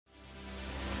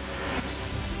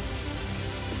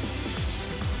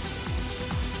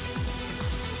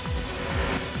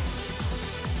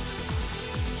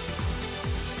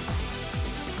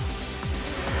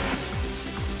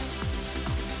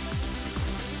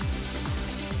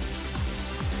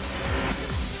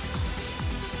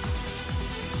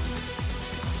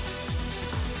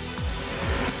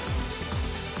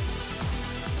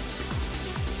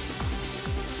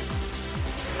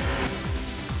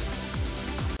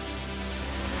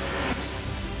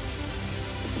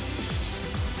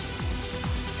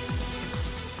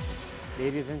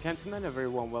Ladies and gentlemen, a very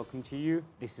warm welcome to you.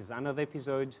 This is another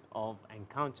episode of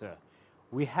Encounter.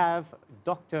 We have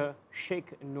Dr.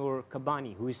 Shaykh Noor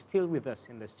Kabbani, who is still with us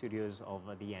in the studios of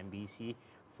the MBC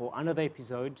for another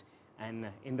episode. And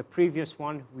in the previous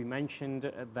one, we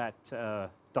mentioned that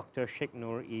Dr. Shaykh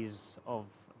Noor is of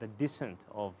the descent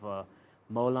of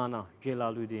Mawlana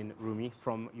Jellaludin Rumi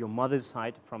from your mother's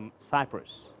side, from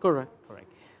Cyprus. Correct.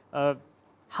 Correct.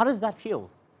 How does that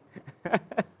feel?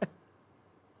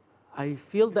 I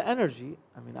feel the energy.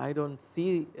 I mean, I don't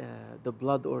see the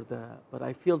blood but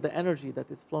I feel the energy that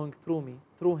is flowing through me,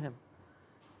 through him.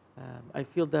 I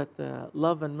feel that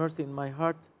love and mercy in my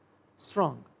heart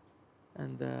strong,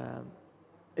 and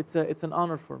it's an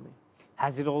honor for me.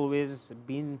 Has it always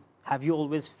been? Have you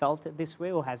always felt it this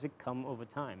way, or has it come over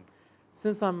time?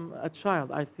 Since I'm a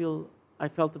child, I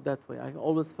felt it that way. I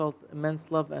always felt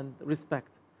immense love and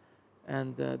respect,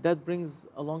 and that brings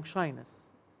along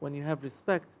shyness. When you have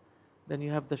respect, then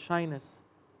you have the shyness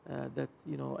that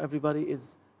everybody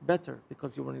is better,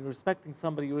 because when you're respecting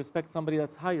somebody, you respect somebody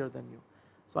that's higher than you.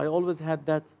 So I always had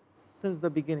that since the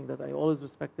beginning, that I always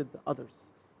respected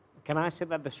others. Can I say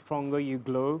that the stronger you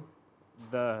glow,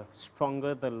 the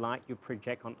stronger the light you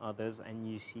project on others,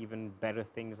 and you see even better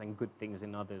things and good things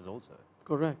in others also?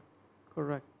 Correct,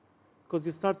 correct. Because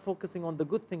you start focusing on the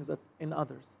good things in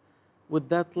others. With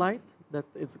that light that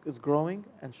is growing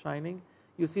and shining,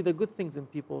 you see the good things in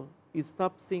people. You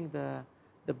stop seeing the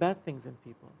bad things in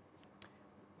people.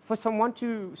 For someone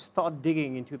to start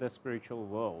digging into the spiritual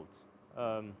world,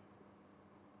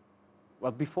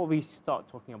 well, before we start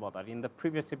talking about that, in the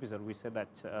previous episode we said that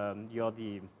you're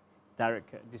the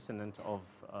direct descendant of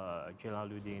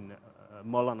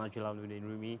Mawlana Jellaludin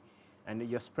Rumi, and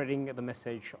you're spreading the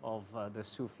message of the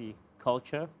Sufi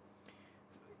culture.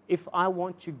 If I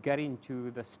want to get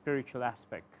into the spiritual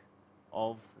aspect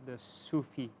of the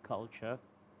Sufi culture,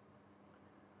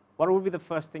 what would be the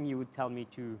first thing you would tell me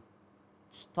to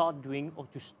start doing or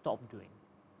to stop doing?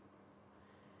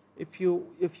 If you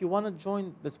want to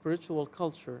join the spiritual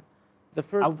culture, the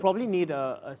first... I would probably need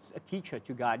a teacher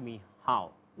to guide me how.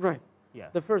 Right. Yeah.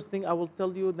 The first thing, I will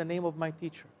tell you the name of my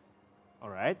teacher. All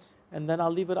right. And then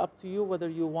I'll leave it up to you whether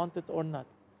you want it or not.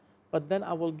 But then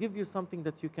I will give you something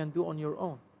that you can do on your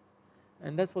own.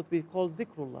 And that's what we call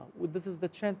zikrullah. This is the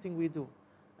chanting we do.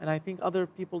 And I think other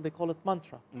people, they call it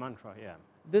mantra. Mantra, yeah.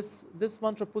 This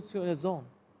mantra puts you in a zone,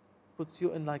 puts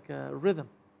you in like a rhythm.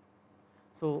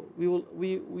 So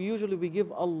we usually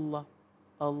give Allah,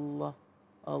 Allah,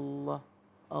 Allah,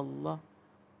 Allah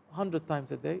 100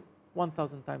 times a day,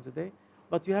 1,000 times a day.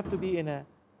 But you have to be in a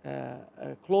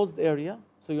closed area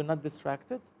so you're not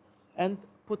distracted, and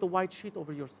put a white sheet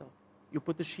over yourself. You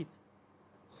put a sheet.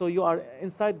 So you are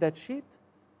inside that sheet.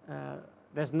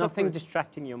 There's nothing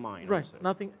distracting your mind. Right, also.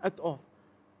 nothing at all.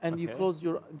 And Okay. you close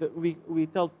we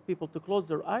tell people to close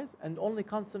their eyes and only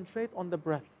concentrate on the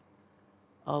breath.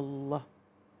 Allah,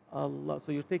 Allah.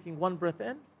 So you're taking one breath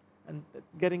in and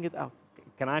getting it out.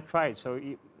 Can I try it? So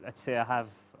let's say I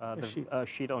have A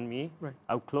sheet on me. Right.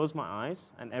 I'll close my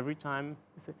eyes, and every time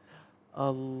You say,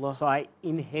 Allah. so I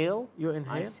inhale, You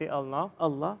inhale. I say Allah,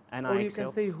 Allah. and or I you exhale.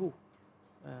 can say who.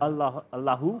 Allah,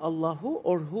 Allahu. Allahu,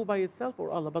 or who by itself, or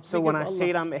Allah. But So we when give I Allah. say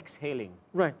it, I'm exhaling.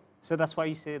 Right. So that's why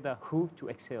you say the who to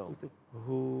exhale. You say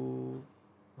who,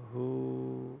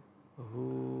 who,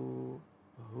 who,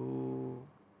 who.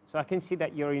 So I can see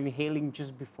that you're inhaling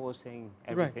just before saying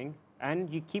everything,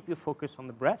 and you keep your focus on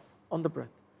the breath. On the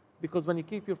breath. Because when you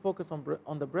keep your focus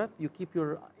on the breath, you keep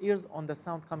your ears on the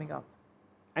sound coming out.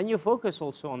 And you focus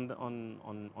also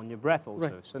on your breath also.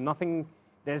 Right. So nothing,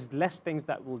 there's less things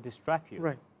that will distract you.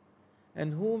 Right.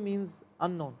 And who means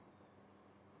unknown.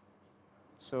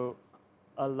 So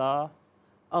Allah,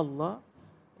 Allah,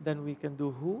 then we can do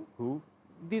who. who,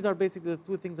 These are basically the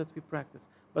two things that we practice.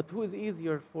 But who is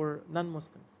easier for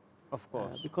non-Muslims? of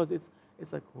course. Because it's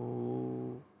like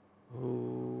who.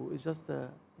 It's just a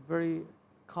very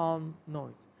calm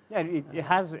noise. Yeah, it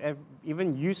has,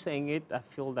 even you saying it, I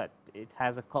feel that it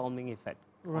has a calming effect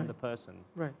on Right. the person.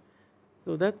 Right.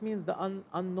 So that means the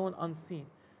unknown, unseen.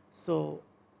 So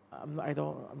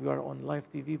we are on live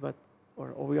TV,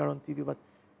 or we are on TV, but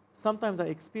sometimes I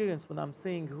experience when I'm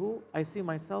saying who, I see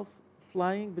myself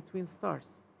flying between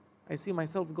stars. I see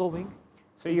myself going.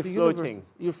 So you're into floating.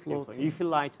 universes. You're floating. You feel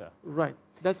lighter. Right.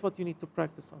 That's what you need to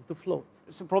practice on, to float.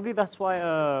 So probably that's why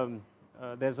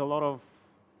there's a lot of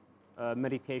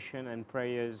meditation and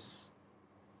prayers.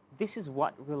 This is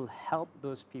what will help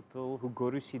those people who go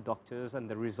to see doctors and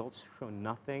the results show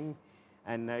nothing.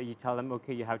 And you tell them,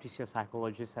 okay, you have to see a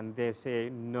psychologist, and they say,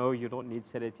 no, you don't need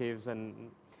sedatives.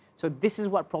 And so this is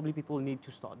what probably people need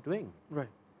to start doing. Right.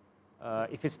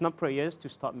 if it's not prayers, to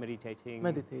start meditating.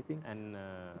 Meditating. And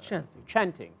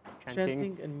Chanting.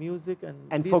 Chanting. And music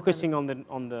and focusing on the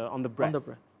breath. On the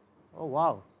breath. Oh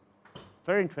wow,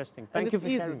 very interesting. Thank you for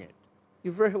sharing it.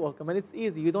 You're very welcome, and it's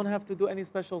easy. You don't have to do any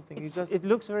special thing. It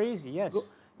looks very easy. Yes.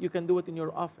 You can do it in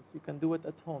your office. You can do it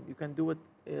at home. You can do it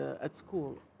at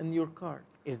school, in your car.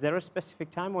 Is there a specific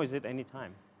time, or is it any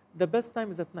time? The best time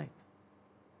is at night.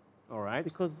 All right.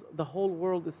 Because the whole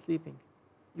world is sleeping.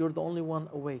 You're the only one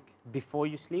awake. Before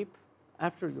you sleep?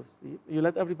 After you sleep. You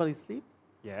let everybody sleep.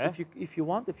 Yeah. If you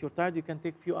want, if you're tired, you can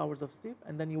take a few hours of sleep,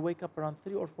 and then you wake up around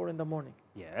 3 or 4 in the morning.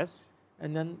 Yes.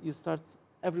 And then you start,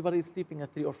 everybody is sleeping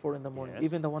at 3 or 4 in the morning. Yes.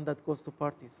 Even the one that goes to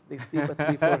parties, they sleep at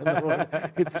 3, 4 in the morning.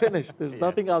 It's finished. There's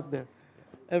nothing out there.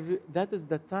 That is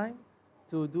the time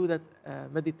to do that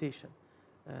meditation.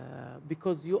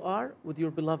 Because you are with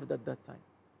your beloved at that time.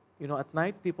 You know, at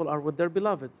night, people are with their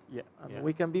beloveds. Yeah.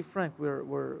 We can be frank,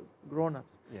 we're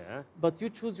grown-ups. Yeah. But you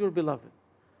choose your beloved.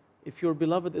 If your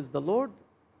beloved is the Lord,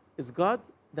 is God,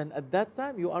 then at that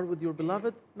time you are with your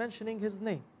beloved mentioning his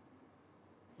name.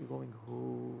 You're going,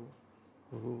 who.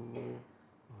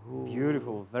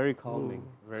 Beautiful, very calming,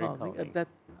 very calming. At that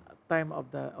time of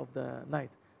the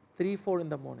night, 3, 4 in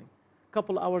the morning,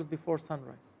 couple hours before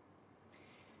sunrise.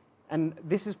 And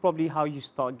this is probably how you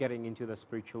start getting into the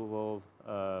spiritual world.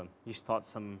 You start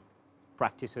some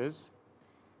practices.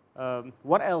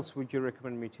 What else would you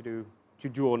recommend me to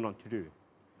do or not to do?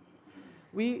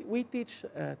 We teach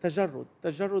tajarrud.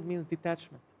 Tajarrud means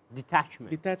detachment.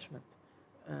 Detachment.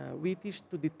 We teach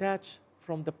to detach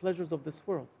from the pleasures of this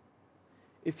world.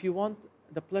 If you want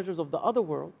the pleasures of the other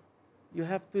world, you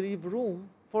have to leave room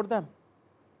for them.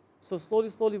 So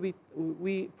slowly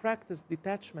we practice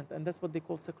detachment, and that's what they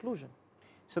call seclusion.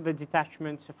 So the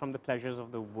detachment from the pleasures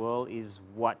of the world is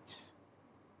what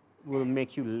will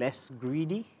make you less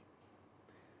greedy?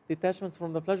 Detachments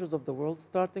from the pleasures of the world,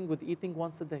 starting with eating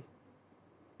once a day.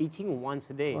 Eating once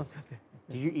a day? Once a day.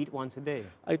 Did you eat once a day?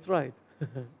 I tried,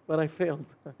 but I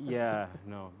failed. Yeah,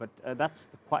 no, but that's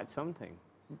quite something.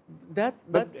 But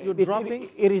you're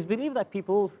dropping. It is believed that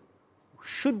people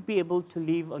should be able to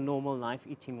live a normal life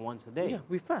eating once a day. Yeah,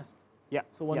 we fast. Yeah.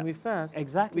 So when we fast,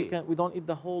 exactly, we don't eat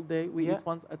the whole day. We eat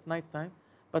once at night time.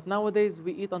 But nowadays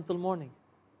we eat until morning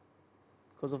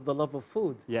because of the love of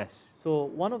food. Yes. So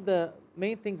one of the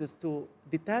main things is to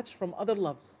detach from other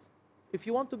loves. If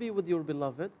you want to be with your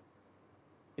beloved,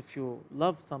 if you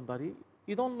love somebody,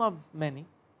 you don't love many.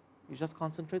 You just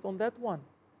concentrate on that one.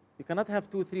 You cannot have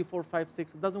 2, 3, 4, 5,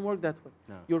 6. It doesn't work that way.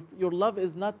 No. Your love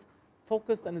is not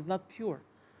focused and is not pure.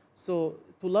 So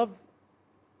to love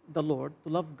the Lord, to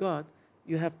love God,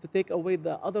 you have to take away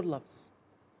the other loves.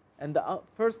 And the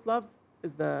first love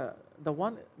is the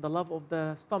love of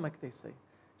the stomach, they say.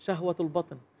 Shahwatul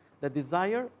batn, the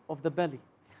desire of the belly.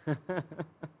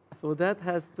 So that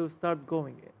has to start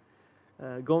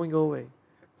going away.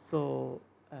 So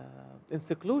in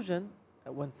seclusion,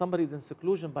 when somebody is in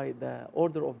seclusion by the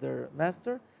order of their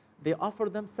master, they offer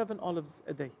them 7 olives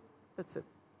a day. That's it.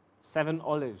 7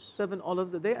 olives? 7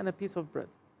 olives a day and a piece of bread.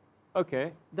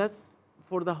 Okay. That's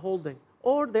for the whole day.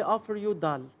 Or they offer you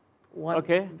dal.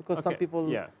 Because some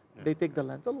people, they take the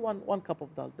lentil, one cup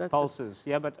of dal. That's pulses.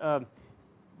 Yeah, but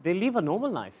they live a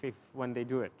normal life when they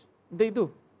do it. They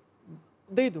do.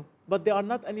 But they are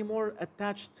not anymore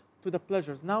attached to the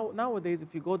pleasures. Nowadays,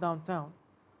 if you go downtown,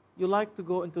 you like to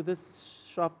go into this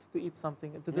shop to eat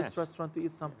something, into this restaurant to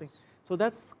eat something. Yes. So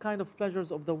that's kind of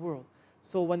pleasures of the world.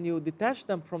 So when you detach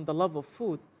them from the love of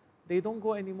food, they don't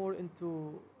go anymore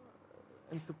into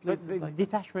places but the like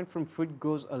detachment from food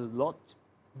goes a lot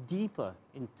deeper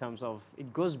in terms of,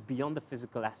 it goes beyond the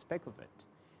physical aspect of it.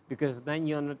 Because then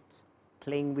you're not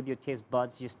playing with your taste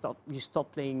buds, you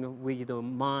stop playing with your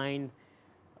mind,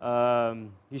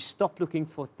 you stop looking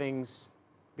for things,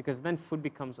 because then food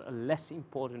becomes a less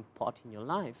important part in your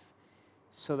life,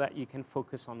 so that you can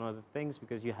focus on other things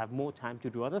because you have more time to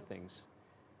do other things.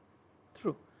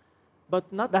 True,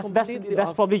 but not completely.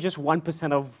 That's probably just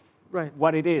 1% of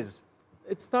what it is.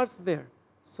 It starts there.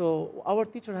 So our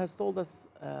teacher has told us,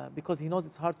 because he knows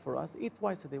it's hard for us, eat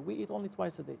twice a day. We eat only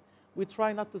twice a day. We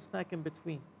try not to snack in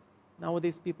between.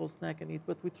 Nowadays people snack and eat,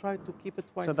 but we try to keep it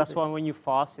twice a day. So that's why when you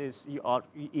fast, you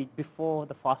eat before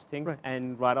the fasting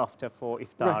and right after for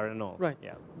iftar and all. Right.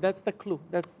 Yeah. That's the clue.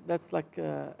 That's like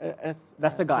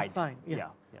that's the guide. A sign. Yeah.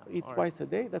 Eat twice a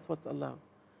day. That's what's allowed.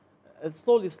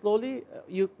 Slowly,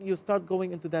 you start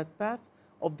going into that path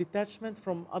of detachment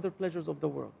from other pleasures of the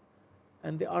world.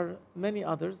 And there are many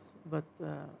others, but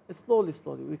slowly.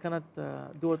 We cannot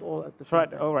do it all at the same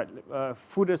time. All right.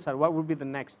 Food aside, what would be the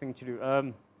next thing to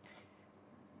do?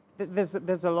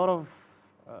 There's a lot of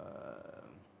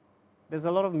there's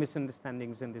a lot of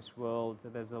misunderstandings in this world.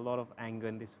 There's a lot of anger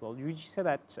in this world. You say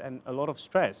that, and a lot of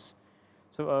stress.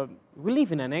 So we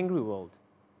live in an angry world.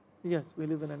 Yes, we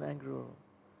live in an angry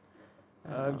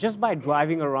world. Just by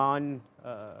driving around,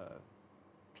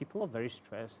 people are very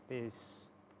stressed. They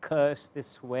curse, they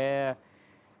swear.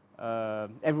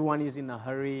 Everyone is in a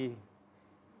hurry.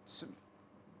 So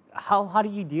how do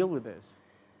you deal with this?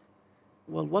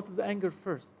 Well, what is anger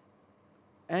first?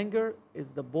 Anger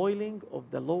is the boiling of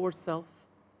the lower self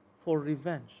for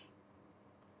revenge.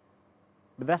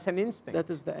 But that's an instinct. That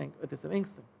is the anger. It is an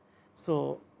instinct.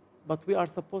 So, but we are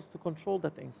supposed to control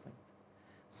that instinct.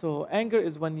 So anger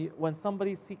is when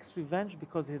somebody seeks revenge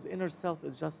because his inner self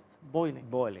is just boiling.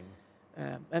 Boiling.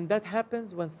 And that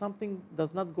happens when something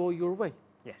does not go your way.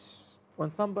 Yes. When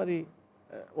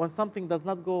something does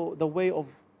not go the way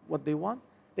of what they want,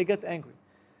 they get angry.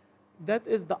 That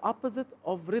is the opposite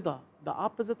of rida, the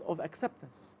opposite of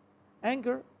acceptance.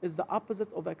 Anger is the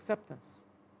opposite of acceptance.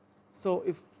 So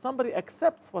if somebody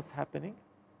accepts what's happening,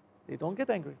 they don't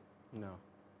get angry. No.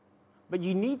 But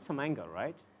you need some anger,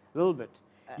 right? A little bit.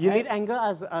 You need anger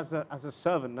as a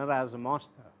servant, not as a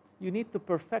master. You need to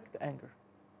perfect anger.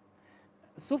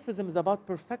 Sufism is about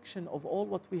perfection of all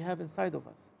what we have inside of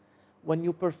us. When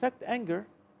you perfect anger,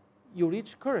 you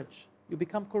reach courage. You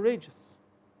become courageous.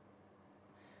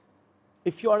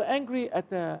 If you are angry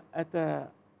at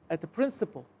a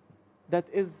principle that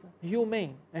is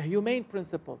humane, a humane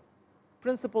principle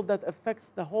that affects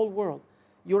the whole world,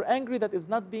 you're angry that is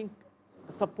not being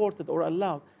supported or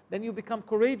allowed, then you become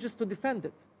courageous to defend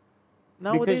it.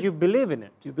 Nowadays, because you believe in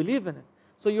it. You believe in it.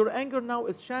 So your anger now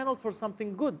is channeled for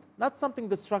something good, not something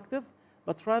destructive,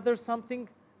 but rather something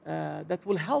that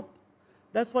will help.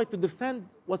 That's why to defend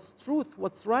what's truth,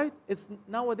 what's right, is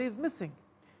nowadays missing.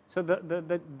 So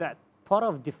that part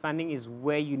of defending is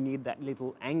where you need that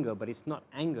little anger, but it's not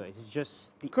anger. It's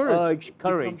just the urge,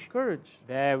 courage. Becomes courage.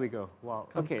 There we go. Wow.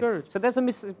 Comes okay. courage. So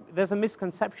there's a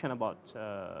misconception about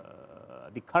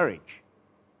the courage.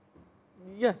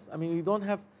 Yes, I mean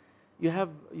you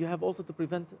have also to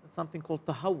prevent something called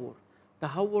tahawwur.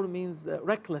 Tahawwur means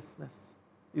recklessness.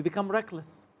 You become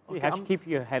reckless. Okay, you have to keep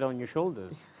your head on your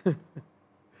shoulders.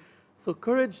 So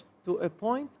courage to a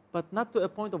point, but not to a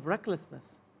point of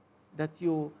recklessness, that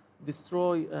you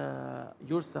destroy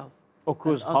yourself. Or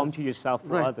cause harm to yourself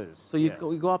or right. others. So you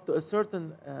go up to a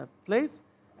certain place,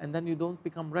 and then you don't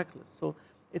become reckless. So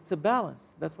it's a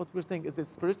balance. That's what we're saying, is a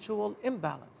spiritual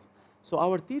imbalance. So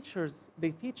our teachers,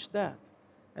 they teach that.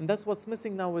 And that's what's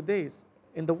missing nowadays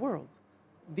in the world.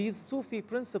 These Sufi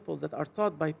principles that are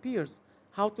taught by peers,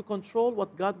 how to control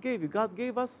what God gave you. God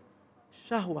gave us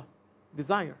shahwa,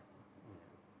 desire,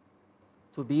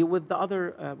 to be with the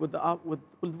other,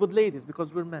 with ladies,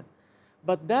 because we're men.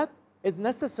 But that is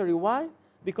necessary. Why?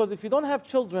 Because if you don't have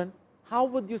children, how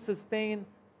would you sustain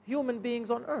human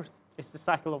beings on earth? It's the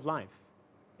cycle of life.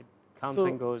 It comes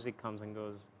and goes, it comes and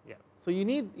goes. Yeah. So you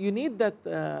need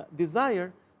that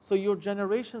desire, so your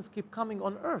generations keep coming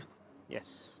on earth.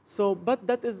 Yes. So, but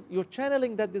that is, you're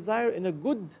channeling that desire in a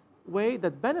good way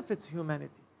that benefits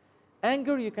humanity.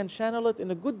 Anger, you can channel it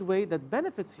in a good way that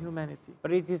benefits humanity.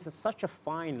 But it is such a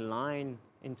fine line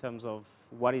in terms of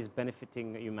what is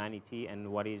benefiting humanity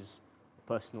and what is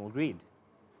personal greed.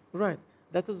 Right.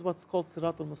 That is what's called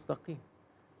Sirat al-Mustaqim,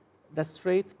 the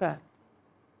straight path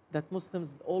that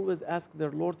Muslims always ask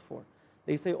their Lord for.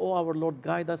 They say, oh, our Lord,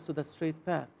 guide us to the straight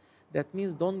path. That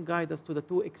means don't guide us to the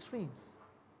two extremes.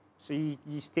 So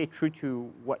you stay true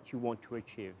to what you want to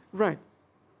achieve. Right.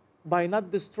 By not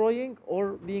destroying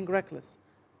or being reckless.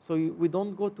 So we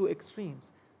don't go to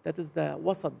extremes. That is the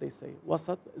wasat, they say.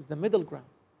 Wasat is the middle ground,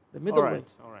 the middle way.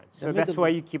 All right. So that's why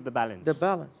you keep the balance. The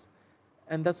balance.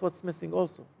 And that's what's missing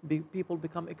also. People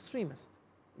become extremists.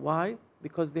 Why?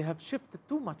 Because they have shifted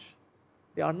too much.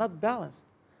 They are not balanced.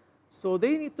 So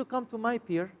they need to come to my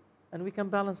peer, and we can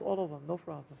balance all of them, no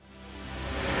problem.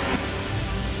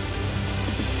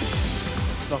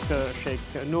 Dr.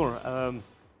 Shaykh Noor,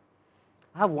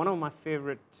 I have one of my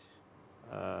favorite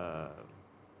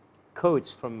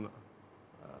quotes from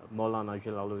Mawlana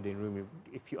Jellaludin Rumi.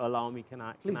 If you allow me, can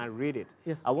I read it?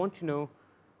 Yes. I want to know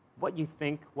what you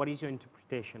think, what is your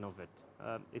interpretation of it?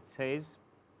 It says,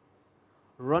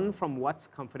 run from what's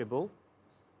comfortable,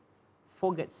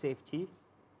 forget safety,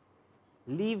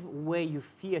 live where you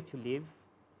fear to live,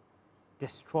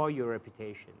 destroy your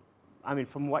reputation. I mean,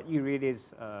 from what you read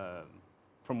is,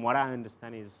 from what I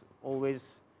understand is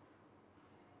always,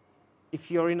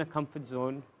 if you're in a comfort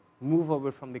zone, move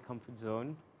away from the comfort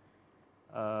zone.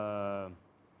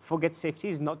 Forget safety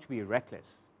is not to be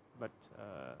reckless, but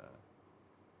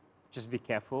just be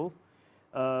careful.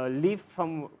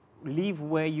 Live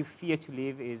where you fear to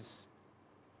live is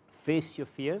face your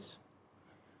fears.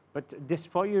 But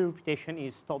destroy your reputation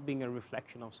is stop being a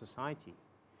reflection of society.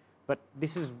 But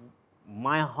this is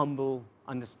my humble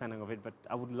understanding of it. But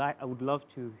I would love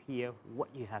to hear what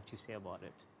you have to say about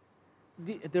it.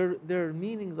 Their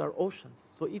meanings are oceans.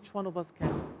 So each one of us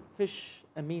can fish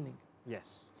a meaning.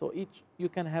 Yes. So you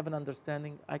can have an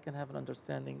understanding, I can have an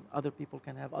understanding, other people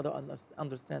can have other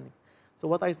understandings. So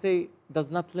what I say does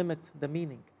not limit the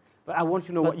meaning. But I want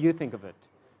to know what you think of it.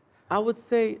 I would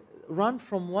say run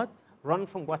from what? Run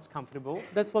from what's comfortable.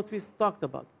 That's what we talked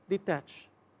about. Detach.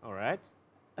 All right.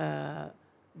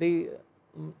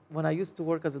 When I used to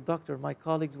work as a doctor, my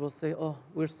colleagues will say, "Oh,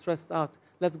 we're stressed out.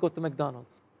 Let's go to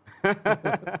McDonald's."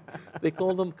 They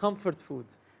call them comfort food.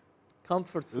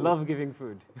 Comfort food. Love giving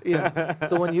food. Yeah.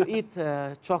 So when you eat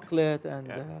chocolate and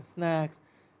snacks,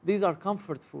 these are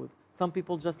comfort food. Some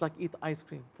people just like eat ice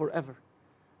cream forever.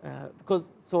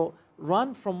 So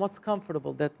run from what's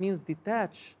comfortable. That means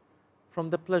detach from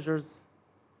the pleasures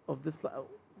of this life.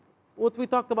 What we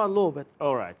talked about a little bit.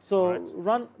 All right. So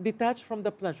detach from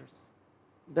the pleasures.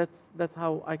 That's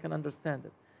how I can understand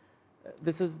it.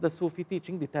 This is the Sufi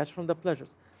teaching, detach from the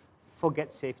pleasures.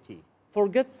 Forget safety.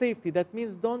 Forget safety. That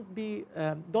means don't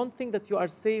think that you are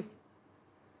safe.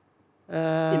 In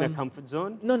a comfort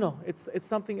zone? No. It's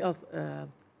something else.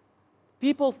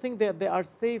 People think that they are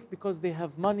safe because they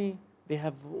have money, they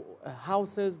have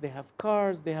houses, they have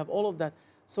cars, they have all of that.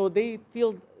 So they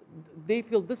feel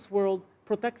this world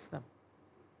protects them.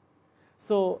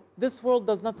 So this world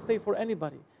does not stay for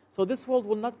anybody. So this world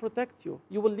will not protect you.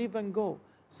 You will leave and go.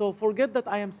 So forget that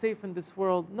I am safe in this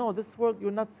world. No, this world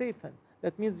you're not safe in.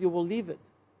 That means you will leave it.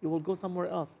 You will go somewhere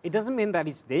else. It doesn't mean that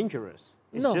it's dangerous.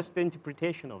 It's just the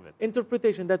interpretation of it.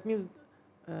 Interpretation. That means,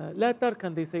 la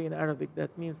tarkan, they say in Arabic.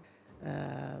 That means,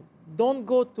 don't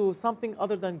go to something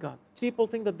other than God. People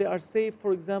think that they are safe,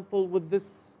 for example, with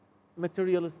this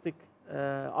materialistic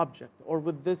object or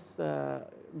with this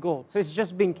goal. So it's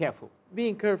just being careful.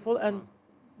 Being careful and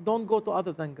don't go to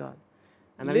other than God.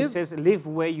 And then it says, live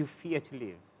where you fear to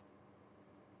live.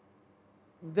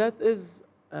 That is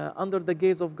under the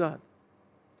gaze of God.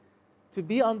 To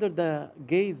be under the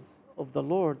gaze of the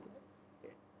Lord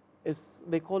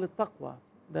they call it taqwa.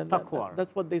 Taqwa.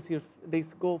 That's what they say. They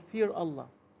go fear Allah.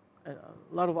 A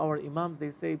lot of our imams,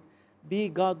 they say, be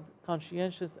God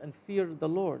conscientious and fear the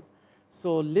Lord.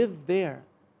 So live there.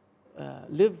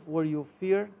 Live where you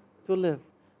fear to live.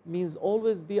 Means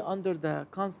always be under the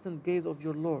constant gaze of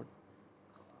your Lord.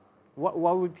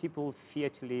 Why would people fear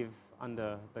to live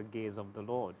under the gaze of the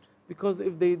Lord? Because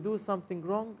if they do something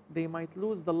wrong, they might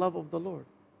lose the love of the Lord.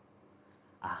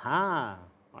 Aha.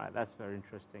 All right, that's very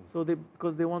interesting. So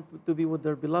because they want to be with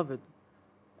their beloved.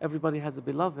 Everybody has a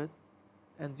beloved,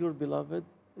 and your beloved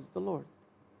is the Lord.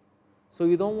 So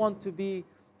you don't want to be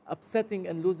upsetting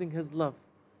and losing his love,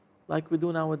 like we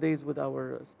do nowadays with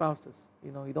our spouses.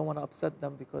 You don't want to upset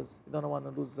them because you don't want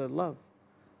to lose their love,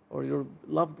 or your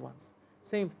loved ones.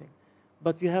 Same thing.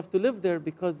 But you have to live there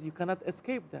because you cannot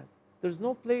escape that. There's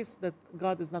no place that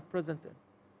God is not present in.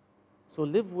 So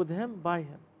live with him, by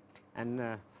him. And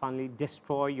finally,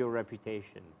 destroy your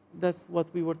reputation. That's what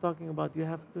we were talking about. You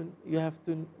have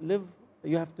to live,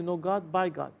 you have to know God by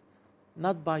God,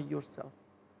 not by yourself.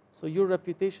 So your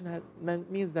reputation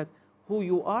means that who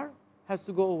you are has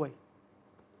to go away.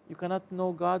 You cannot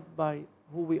know God by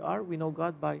who we are. We know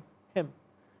God by him.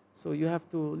 So you have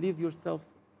to leave yourself.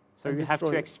 So you have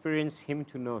to experience him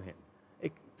to know him.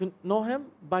 To know him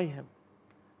by him.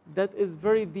 That is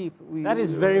very deep. That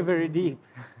is very, very deep.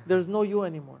 There's no you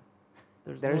anymore.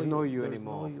 There's no you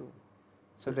anymore. No you.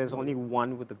 So there's only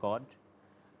one with the God.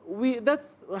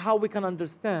 That's how we can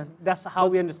understand. That's how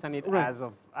we understand it, right,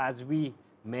 as we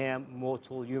mere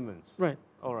mortal humans. Right.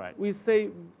 All right. We say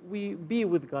we be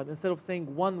with God instead of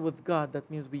saying one with God. That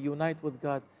means we unite with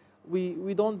God.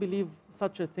 We don't believe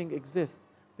such a thing exists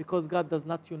because God does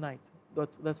not unite.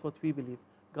 That's what we believe.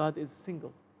 God is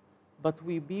single. But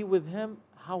we be with him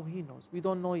how he knows. We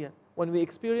don't know yet. When we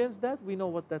experience that, we know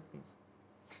what that means.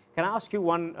 Can I ask you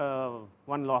one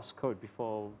last quote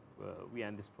before we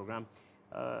end this program?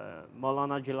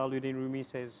 Mawlana Jellaludin Rumi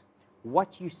says,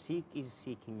 "What you seek is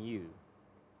seeking you."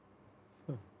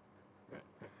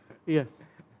 Yes.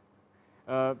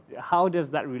 How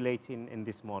does that relate in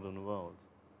this modern world?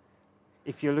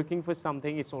 If you're looking for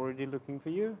something, it's already looking for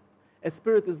you? A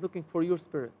spirit is looking for your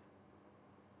spirit.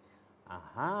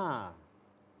 Aha.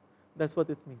 That's what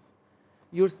it means.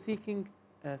 You're seeking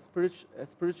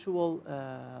spiritual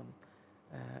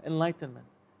enlightenment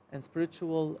and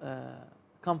spiritual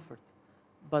comfort.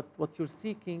 But what you're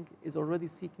seeking is already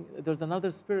seeking. There's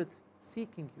another spirit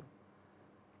seeking you.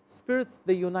 Spirits,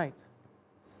 they unite.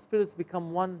 Spirits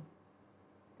become one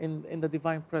in the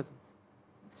divine presence.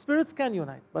 Spirits can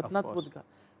unite, but Of not course. with God.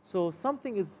 So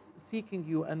something is seeking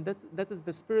you, and that is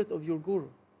the spirit of your guru,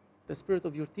 the spirit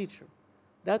of your teacher.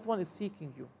 That one is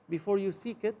seeking you. Before you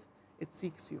seek it, it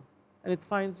seeks you. And it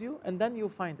finds you, and then you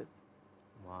find it.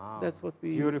 Wow. That's what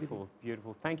we Beautiful, believe.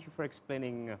 beautiful. Thank you for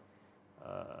explaining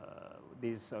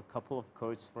these couple of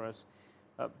quotes for us.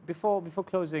 Before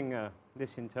closing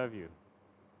this interview,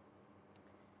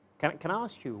 can I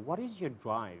ask you, what is your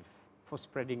drive for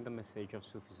spreading the message of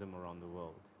Sufism around the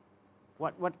world?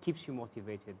 What keeps you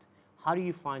motivated? How do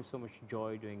you find so much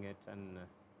joy doing it, and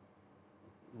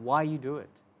why you do it?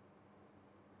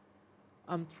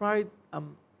 I'm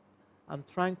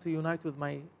trying to unite with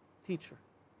my teacher.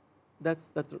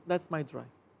 That's my drive.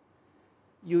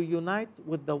 You unite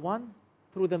with the one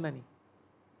through the many.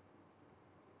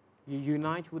 You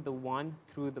unite with the one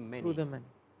through the many. Through the many.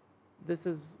 This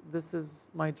is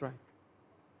my drive.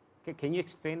 Can you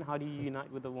explain how do you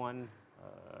unite with the one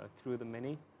through the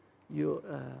many?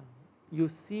 You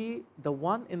see the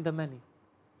one in the many.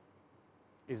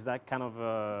 Is that kind of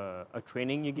a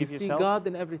training you give You yourself? see God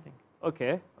in everything.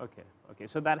 Okay.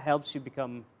 So that helps you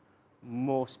become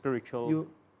more spiritual.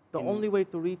 The only way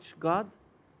to reach God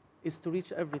is to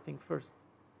reach everything first.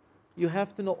 You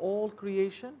have to know all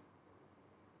creation.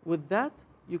 With that,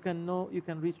 you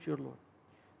can reach your Lord.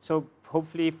 So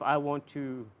hopefully, if I want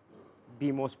to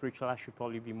be more spiritual, I should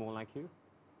probably be more like you.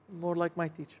 More like my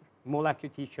teacher. More like your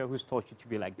teacher who's taught you to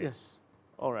be like this. Yes.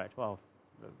 All right. Wow.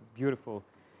 Beautiful.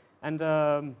 And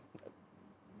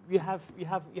you have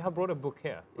brought a book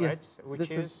here, right? Yes.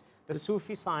 Which is The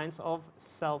Sufi Science of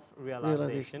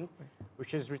Self-Realization, Right.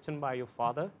 which is written by your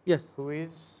father, Yes. who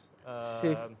is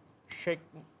Shaykh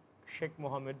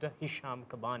Mohammed Hisham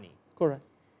Kabbani. Correct.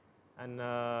 And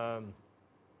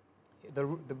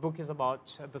the book is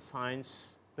about the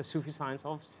science, the Sufi science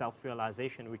of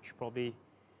self-realization, which probably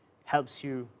helps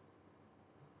you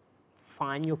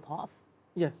find your path.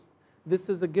 Yes. This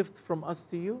is a gift from us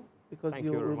to you because Thank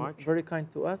you very were much. very kind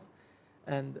to us.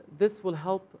 And this will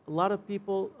help a lot of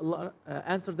people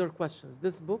answer their questions.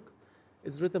 This book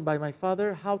is written by my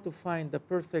father, how to find the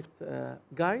perfect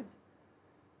guide.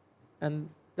 And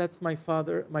that's my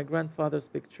grandfather's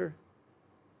picture.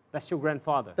 That's your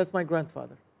grandfather? That's my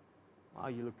grandfather. Wow,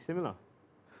 you look similar.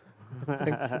 Thank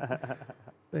you.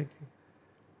 Thank you.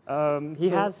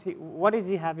 What does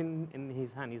he have in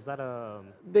his hand? Is that a...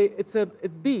 It's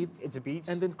beads. It's a beads?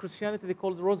 And in Christianity, they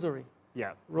call it rosary.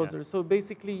 Yeah. Rosary. So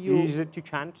basically You use it to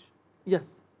chant?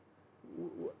 Yes.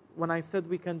 When I said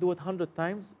we can do it 100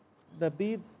 times, the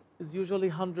beads is usually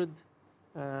 100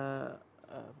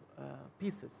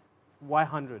 pieces. Why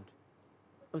 100?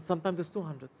 Sometimes it's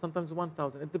 200, sometimes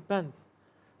 1,000. It depends.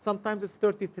 Sometimes it's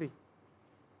 33.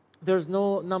 There's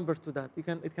no number to that.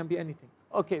 It can be anything.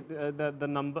 Okay, the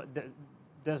number,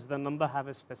 does the number have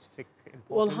a specific importance?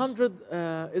 Well, 100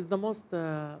 is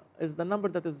the number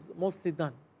that is mostly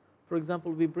done. For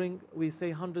example, we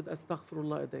say 100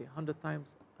 astaghfirullah a day, 100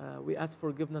 times we ask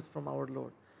forgiveness from our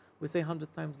Lord. We say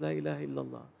 100 times la ilaha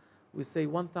illallah. We say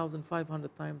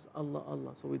 1,500 times Allah,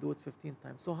 Allah. So we do it 15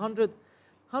 times. So 100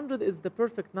 is the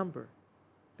perfect number,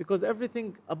 because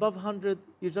everything above 100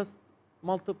 is just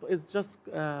multiples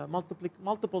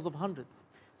of hundreds.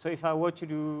 So if I were to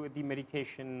do the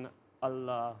meditation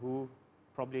Allahu,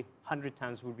 probably 100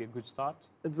 times would be a good start?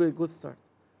 It will be a good start.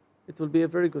 It will be a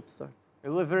very good start. It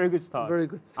will be a very good start. Very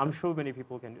good start. I'm sure many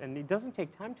people can. And it doesn't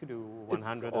take time to do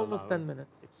 100. It's almost Allahu. 10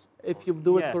 minutes. If you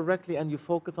do yeah. it correctly and you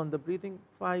focus on the breathing,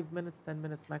 5 minutes, 10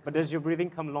 minutes maximum. But does your breathing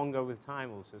come longer with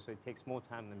time also? So it takes more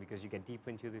time then, because you get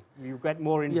deeper into you get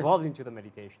more involved into the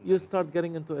meditation. You start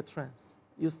getting into a trance.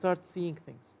 You start seeing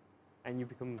things. And you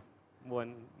become more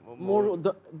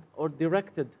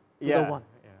directed to yeah, the one.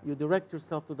 Yeah. You direct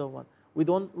yourself to the one. We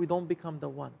don't become the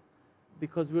one,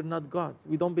 because we're not gods.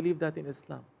 We don't believe that in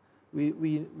Islam.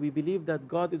 We believe that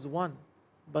God is one,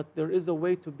 but there is a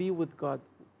way to be with God,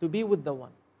 to be with the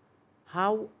one.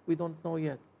 How, we don't know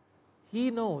yet.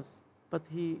 He knows, but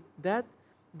that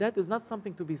is not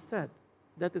something to be said.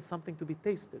 That is something to be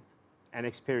tasted. And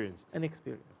experienced.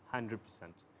 100%.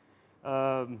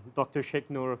 Dr. Shaykh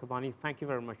Noor Kabbani, thank you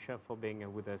very much for being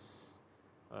with us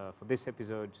for this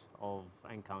episode of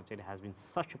Encounter. It has been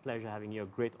such a pleasure having you, a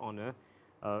great honor.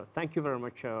 Thank you very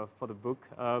much for the book.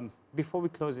 Before we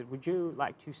close it, would you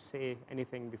like to say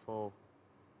anything before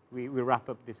we wrap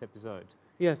up this episode?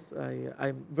 Yes,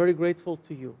 I'm very grateful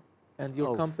to you and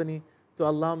your company to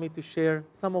allow me to share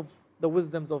some of the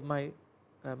wisdoms of my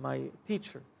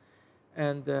teacher.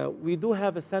 And we do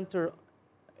have a center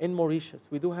in Mauritius.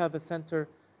 We do have a center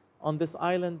on this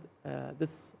island,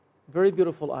 this very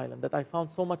beautiful island that I found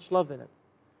so much love in it.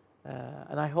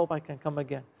 And I hope I can come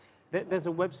again. There's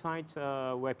a website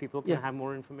where people can Yes. have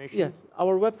more information? Yes,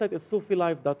 our website is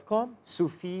sufilive.com.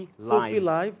 Sufi Live. Sufi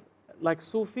Live, like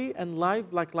Sufi, and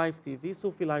live like live TV,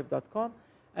 sufilive.com.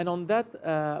 And on that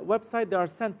website, there are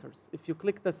centers. If you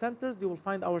click the centers, you will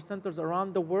find our centers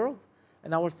around the world.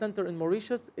 And our center in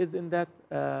Mauritius is in that,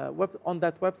 on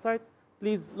that website.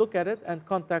 Please look at it and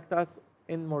contact us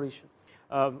in Mauritius.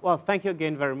 Well, thank you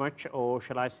again very much, or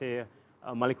shall I say,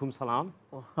 Malaikum Salam.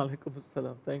 Wa alaikum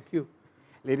assalam. Thank you.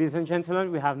 Ladies and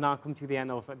gentlemen, we have now come to the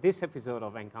end of this episode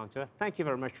of Encounter. Thank you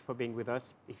very much for being with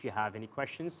us. If you have any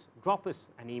questions, drop us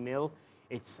an email.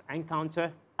 It's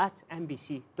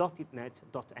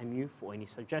encounter@mbc.itnet.mu for any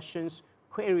suggestions,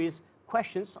 queries,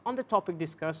 questions on the topic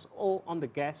discussed or on the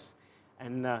guests.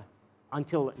 And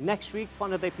until next week for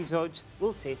another episode,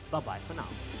 we'll say bye-bye for now.